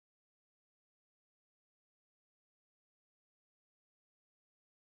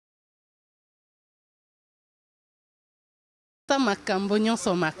ata makambo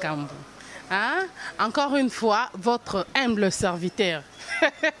nyonso makambo. Hein? Encore une fois, votre humble serviteur.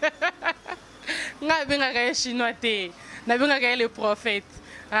 Nga benga kaya chinois te, na benga kaya le prophète.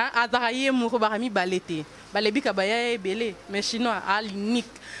 Hein? Adaraye mouro barami balete. Balebi kabaya ebele, mais chinois à l'unique.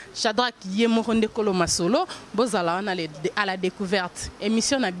 Chadrak yé mouro ndekolo masolo, bozala wana à la découverte.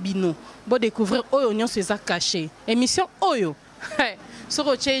 Émission na bino, bo découvrir oyo nyonso eza caché. Émission oyo.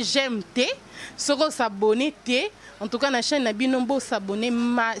 Soro che j'aime te, soro s'abonner te. En tout cas na chaîne na bino bo s'abonner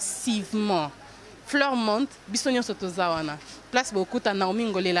massivement. Fleurs monte, biso nyonso tozawana. Place beaucoup à Naomi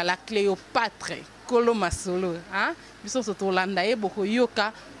Ngolela la Cléopâtre, Kolo Masolo, hein? Biso soto landa e boko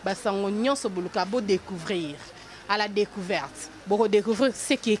yoka basango nyonso boluka bo découvrir. À la découverte, boko découvrir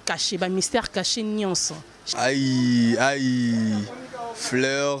ce qui est caché, ba mystère caché nyonso. Aïe aïe.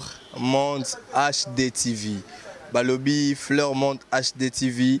 Fleurs monte HD TV. Balobi Fleurs monte HD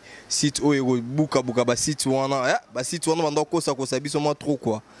TV, site o buka buka ba site wana, ba site wana bando kosa kosa biso mo trop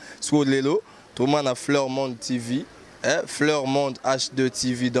quoi. Sko lelo, tout le monde a Fleurs monte TV. Fleurs Monde H2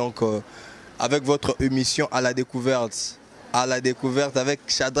 TV, donc avec votre émission à la découverte avec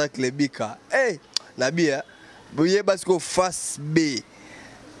Shadrack Lebika. Hey, Nabi, vous voyez parce que face B,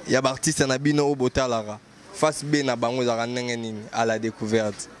 il y a artiste Nabi no Botalara. Face B na bango à la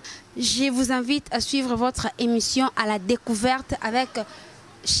découverte. Je vous invite à suivre votre émission à la découverte avec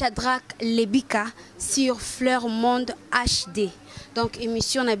Shadrack Lebika sur Fleurs Monde HD. Donc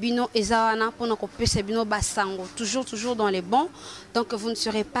émission Nabino Ezawana pour nos Sabino Basango. Toujours dans les bons. Donc vous ne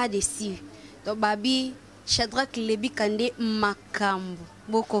serez pas déçus. Donc Babi Shadrack Lebika Nde Makambo.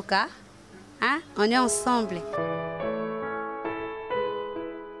 Bokoka. Hein? On est ensemble.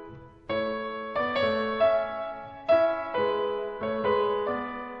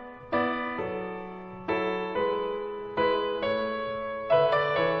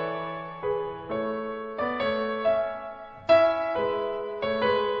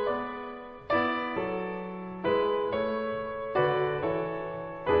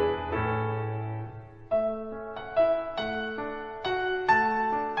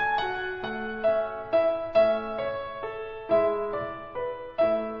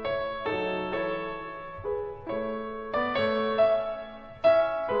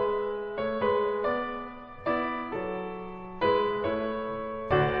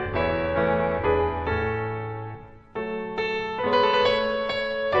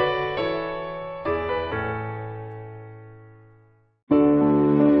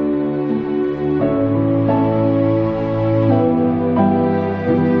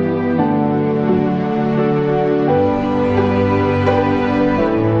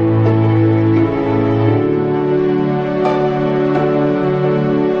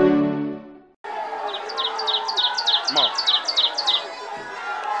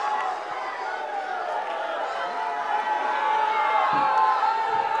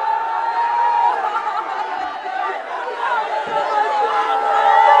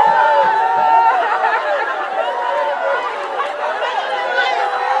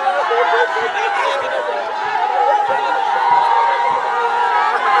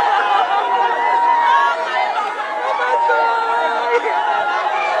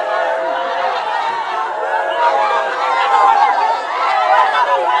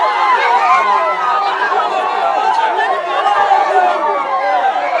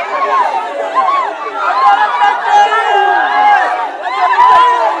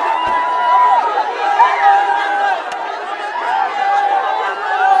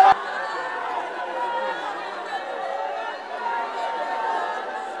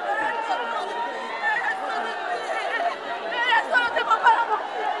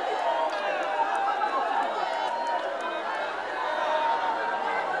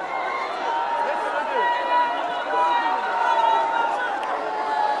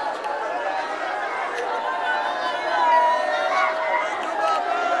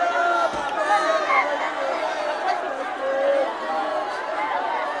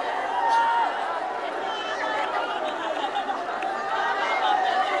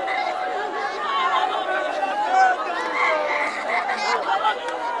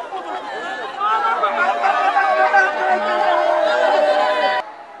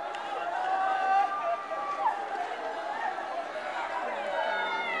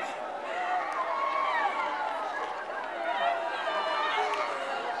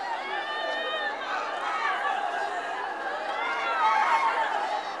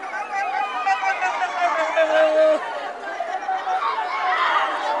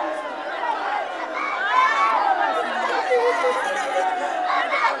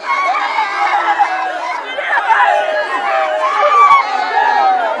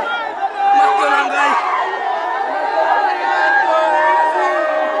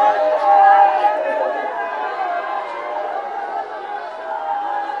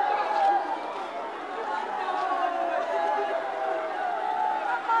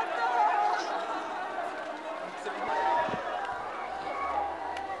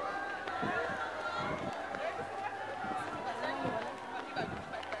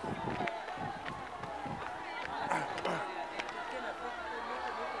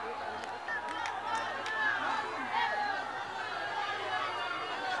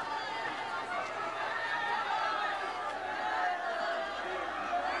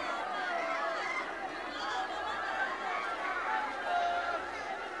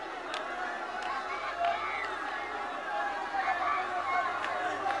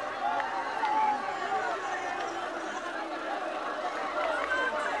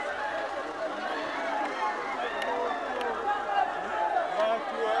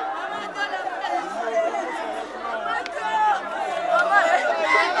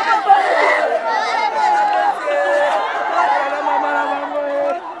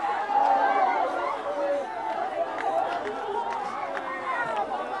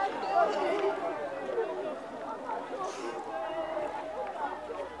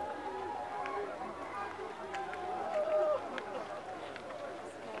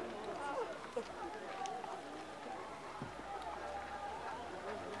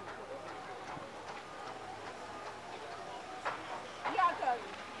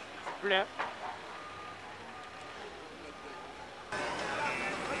 Fleurs.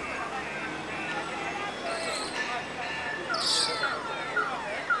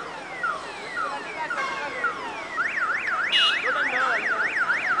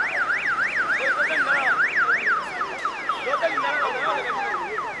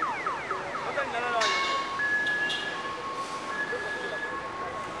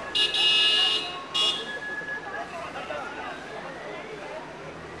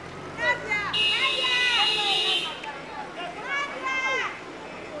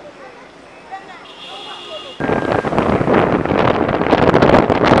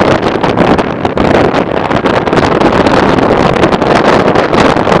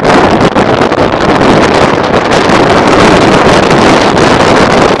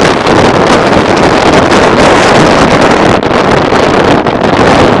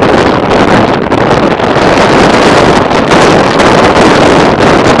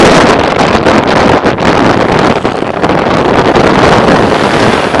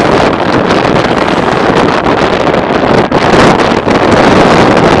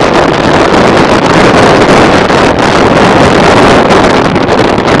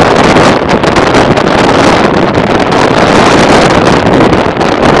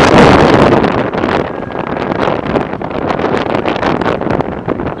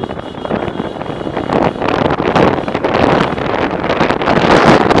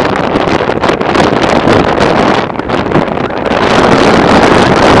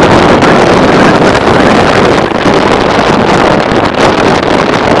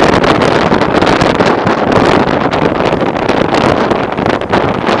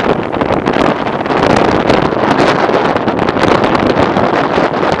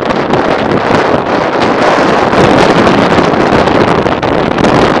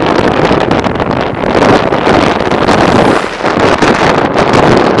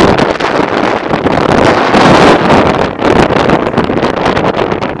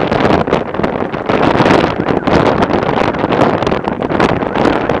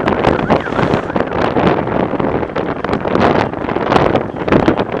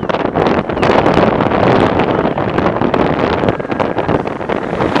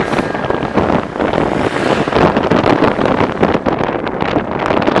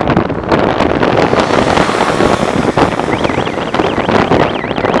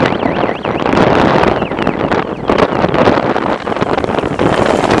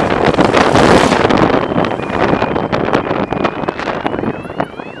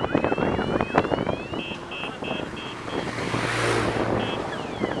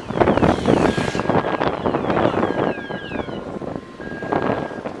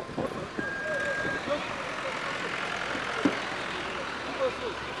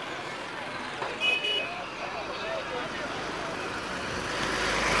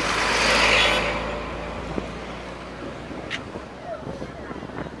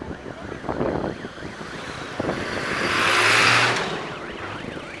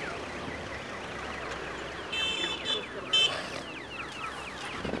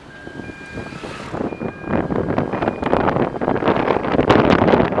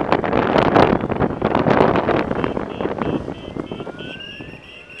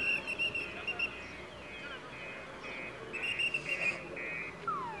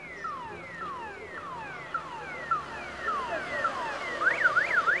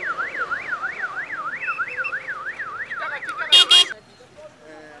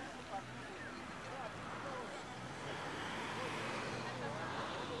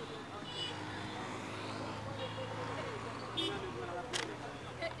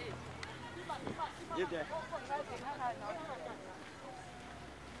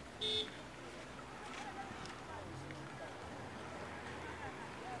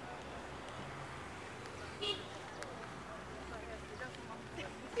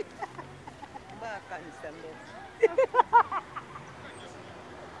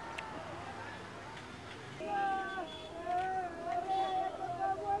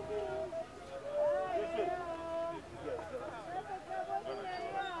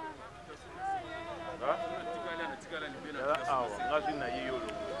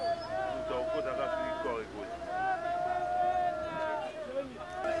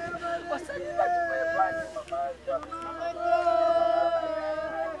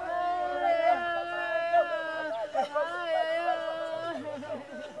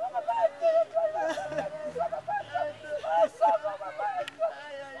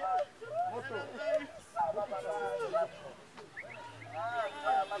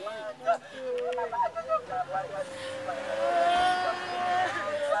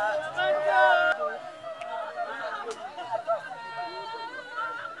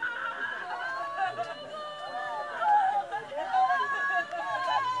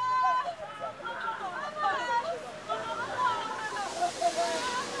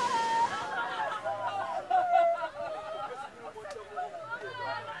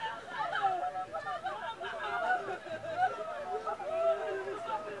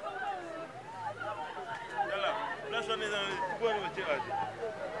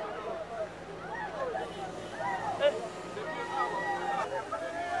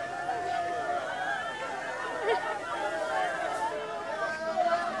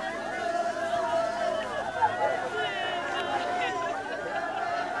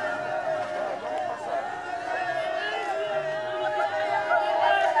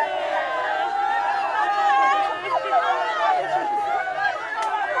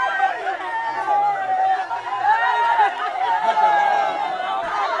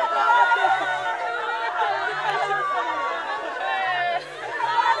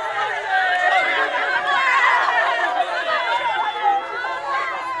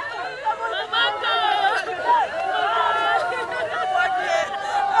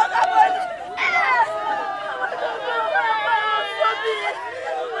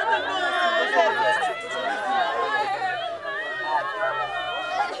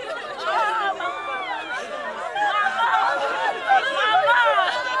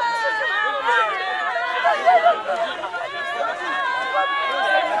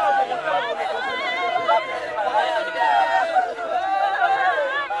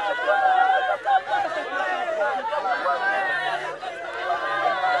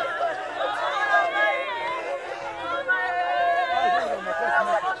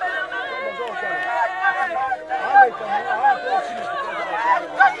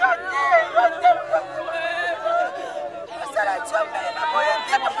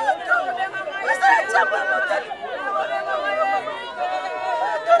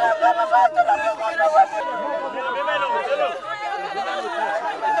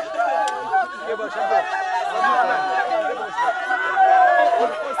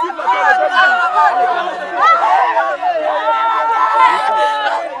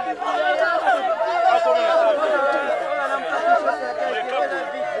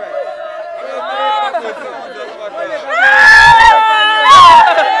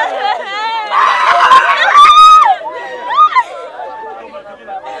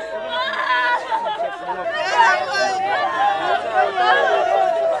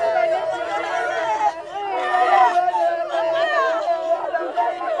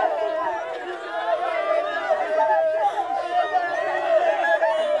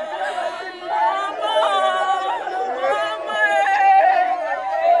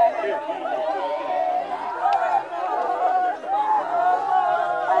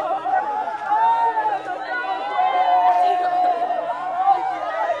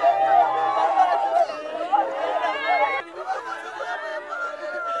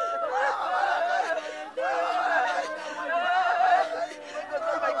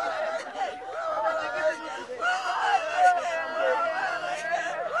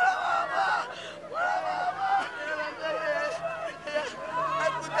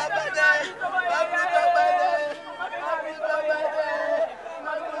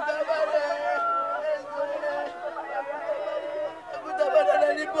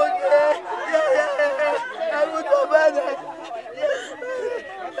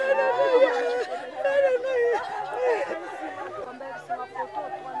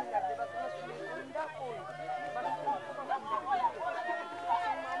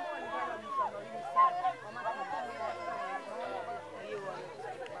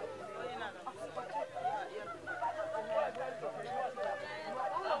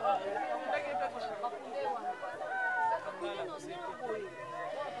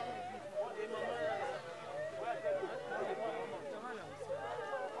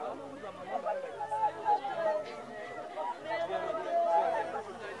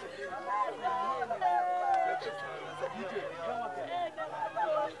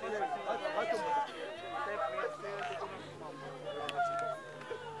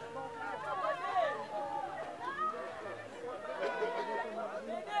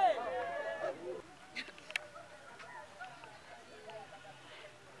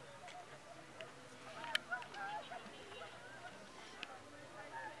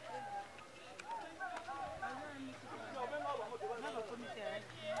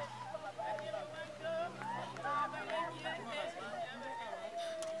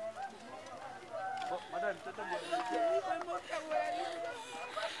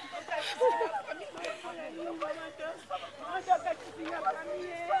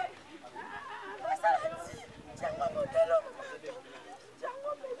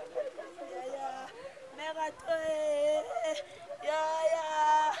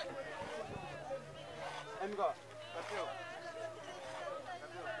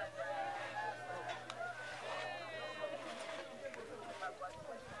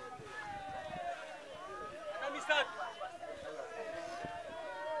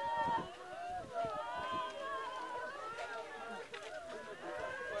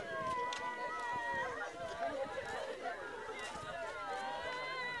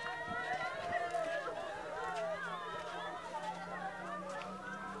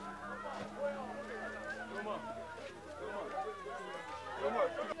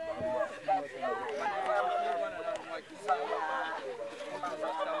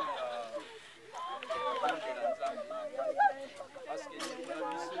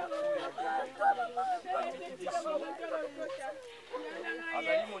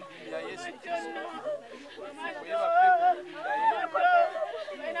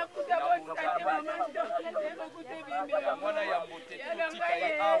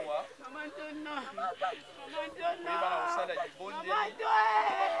 koyeba na kosala libondeli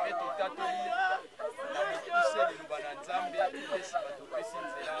mpe totatoli na bokuse liloba na nzambe esi batopesi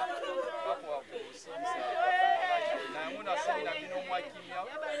nzela bakoka kosilisa na yango nasali na bino mwa kimia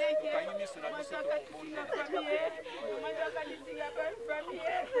tokangi miso na biso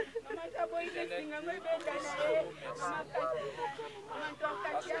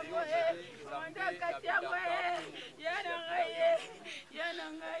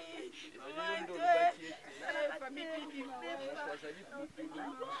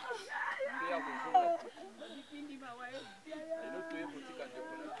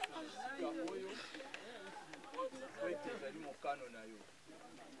mokano na yo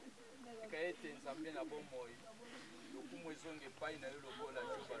tika ete nzambe na bomoi lokumu ezonga epai na yo lokola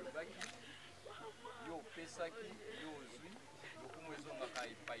jo balobaki yo opesaki yo ozwi lokumu ezongaka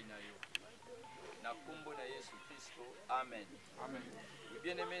epai na yo na kombo na Yesu Kristo amen.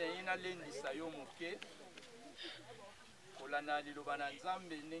 Bien-aimé nayi nalendisa yo moke kolanda liloba na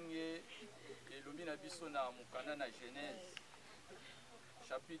nzambe ndenge elobi na biso na mokanda na Genèse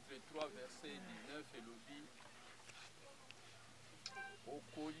chapitre 3 verset 19 elobi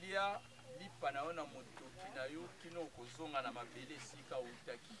okolia lipa na yo na motoki na yo kino okozonga na mabele esika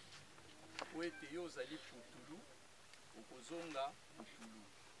outaki po ete yo ozali putulu okozonga putulu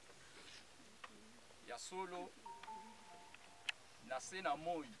ya solo na se na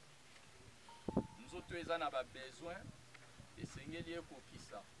moi nzoto eza na babesoin esengeli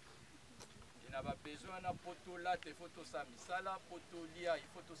ekokisa na babesoin na po tolata ifo tosala misala po tolia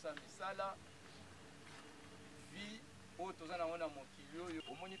ifo tosala misala vi oyo toza nango na mokili oyo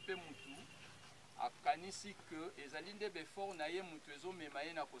omoni mpe mutu akanisi ke ezali nde befort na ye mutu ezomema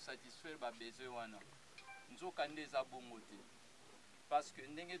ye na kosatisfaire babesoin wana nzoka nde eza bongo te parce que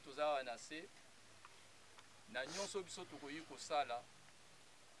ndenge toza wana se na nyonso biso tokoki kosala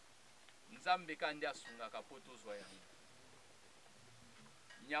nzambe ka nde asungaka po tozwa yango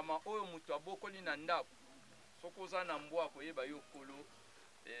nyama oyo mutu abokoli na ndako soki oza na mbwa akoyeba yo kolo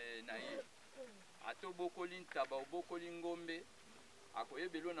na ye ata obokoli ntaba obokoli ngombe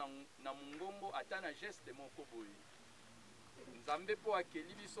akoyebelo na mongongo ata na geste moko boye nzambe mpo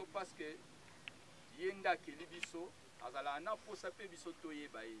akeli biso paske ye nde akeli biso azalaka na posa mpe biso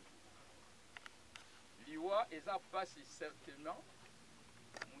toyeba ye liwa eza pasi certainement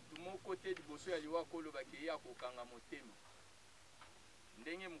mutu moko te liboso ya liwa kolobaki ye akokanga motema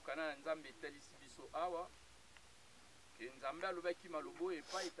ndenge mokana na nzambe etalisi biso awa ke nzambe alobaki malobo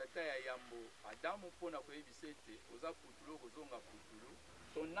epai tata ya yambo adamu mpona koyebisa ete oza putulu okozonga putulu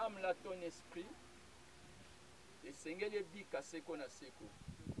ton âme la ton esprit esengeli ebika seko na seko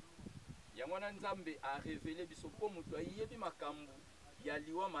yango wana nzambe arevele biso mpo mutu ayebi makambo ya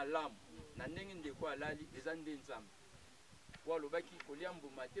liwa malamu na ndenge ndeko alali eza nde nzambe po alobaki kolia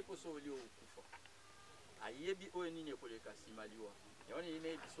mbuma te mpo so olia okufa ayebi oyo nini ekoleka nsima liwa yango nini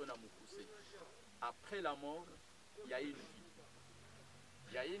nayebi biso na mokuse après la mort il y a une vie.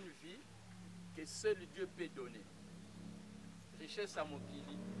 Il y a une vie que seul Dieu peut donner. Richesse à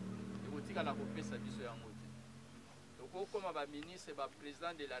mokili ekotika la kopesa biso yango te toko koma ba ministre ba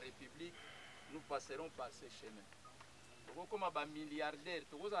président de la République nous passerons par ces chemins toko koma ba milliardaire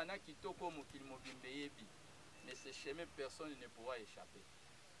toko zana kitoko mokili mobimbe yebi mais ces chemins personne ne pourra échapper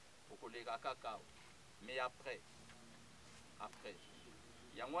okoleka kaka mais après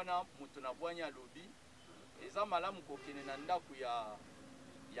yango wana mutu na bwanya lobi eza malamu kokende na ndako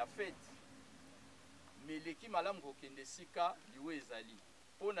ya fete meleki malamu kokende sika liwe ezali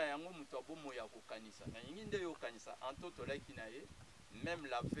mpona yango mutu abomo ya kokanisa na yingi nde yokanisa Antho tolaki na ye même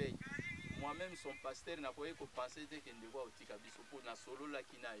la veille moi-même son pasteur nakoki kopense te kende kwa otika biso mpo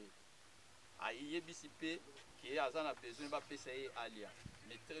nasololaki na ye ayebisi mpe ke aza na besoin bapesa ye alia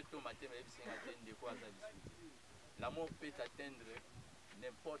mais très tôt matin bayebisinga te ndeko aza lisusu l'amour peut atteindre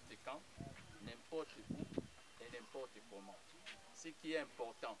n'importe quand n'importe où et n'importe comment. Ce qui est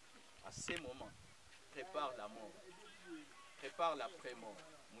important à ces moments, prépare la mort, prépare l'après-mort.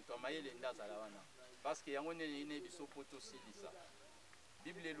 Mutomaye lenda zalawana. Parce que yango nene biso poto silisa.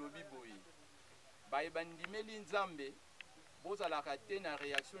 Bible lobi boyi. Ba ebandimeli nzambe bozalaka te na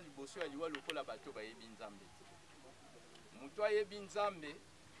réaction liboso ya liwa lokola bato bayebi nzambe. Muto ayebi nzambe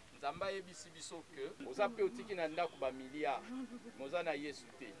nzamba ayebisi biso ke oza pe otiki na ndako ba milliard moza na Yesu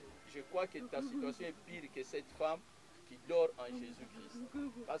te. Je crois que ta situation est pire que cette femme qui dort en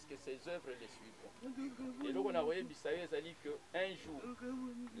Jésus-Christ. Parce que ses œuvres les suivront. Et donc on a voyé qu'un jour,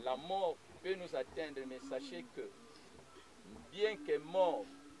 la mort peut nous atteindre, mais sachez que bien que mort,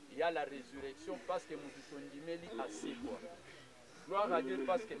 il y a la résurrection parce que Moutousondimeli a ses voix. Gloire à Dieu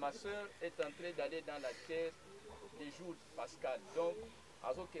parce que ma soeur est en train d'aller dans la terre des jours pascal. Donc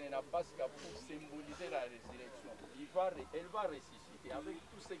Parce que pour symboliser la résurrection, elle va ressusciter avec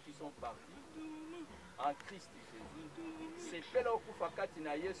tous ceux qui sont partis en Christ Jésus. C'est pela okufakati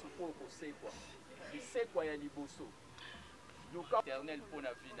na Yesu pour kosekwa. Isekwa ya liboso. Yuka éternel pour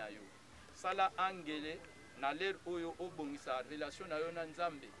na vie na yo. Sala angele na l'air oyo obongisa relation na yo na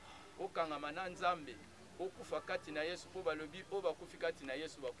Nzambe. Okangama na Nzambe. Okufakati na Yesu po balobi o bakufikati na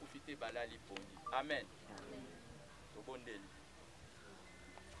Yesu bakufite balali poni. Amen. Tobondeli.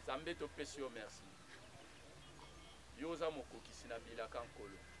 Nzambe topesi yo merci. Yoza mokokisi na bilaka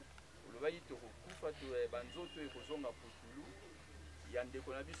nkolo. Olobayi tokokufa to banzoto ekozonga putulu. Ya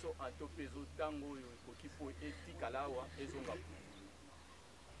ndeko na biso Antho pezo tango oyo ekoki po etikalawa ezonga putulu.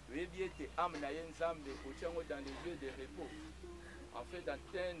 Toyebi ete âme na ye Nzambe otiango dans les lieux de repos, afin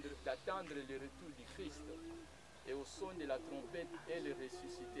d'attendre le retour du Christ. Et au son de la trompette, elle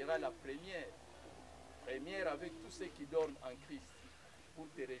ressuscitera la première avec tous ceux qui dorment en Christ, pour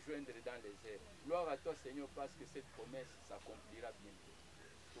te rejoindre dans les airs. Gloire à toi Seigneur, parce que cette promesse s'accomplira bientôt.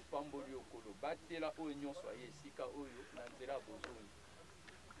 Topamboli okolo batela oyo nyonso aye esika oyo na nzela bozoni.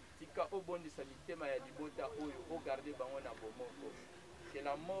 Tika obondisa mitema ya libota oyo ogarde bango na bomoko. Que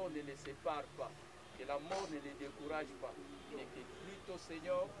la mort ne les sépare pas, que la mort ne les décourage pas, mais que plutôt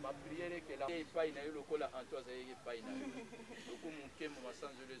Seigneur, ma prière est que la paille na yo lokola Antho azaye paille na yo. Loko munkemo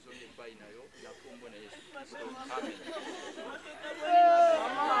masanzo les zones paille na yo, la kombo na Yesu. Amen.